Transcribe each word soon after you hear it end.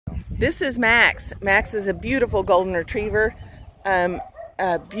This is Max. Max is a beautiful golden retriever,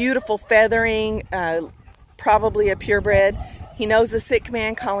 beautiful feathering, probably a purebred. He knows the sit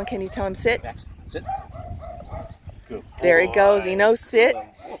command. Colin, can you tell him sit? Max, sit. Good There he boy. goes. He knows sit.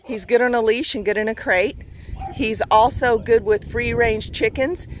 He's good on a leash and good in a crate. He's also good with free-range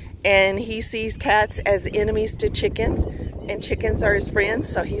chickens, and he sees cats as enemies to chickens, and chickens are his friends,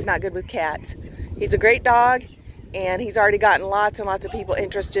 so he's not good with cats. He's a great dog, and he's already gotten lots and lots of people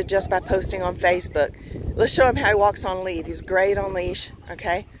interested just by posting on Facebook. Let's show him how he walks on lead. He's great on leash,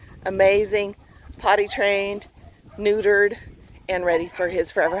 okay? Amazing, potty trained, neutered, and ready for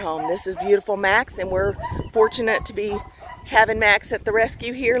his forever home. This is beautiful Max, and we're fortunate to be having Max at the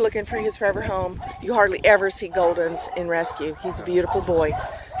rescue here looking for his forever home. You hardly ever see Goldens in rescue. He's a beautiful boy.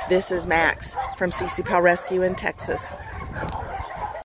 This is Max from CCPAL Rescue in Texas.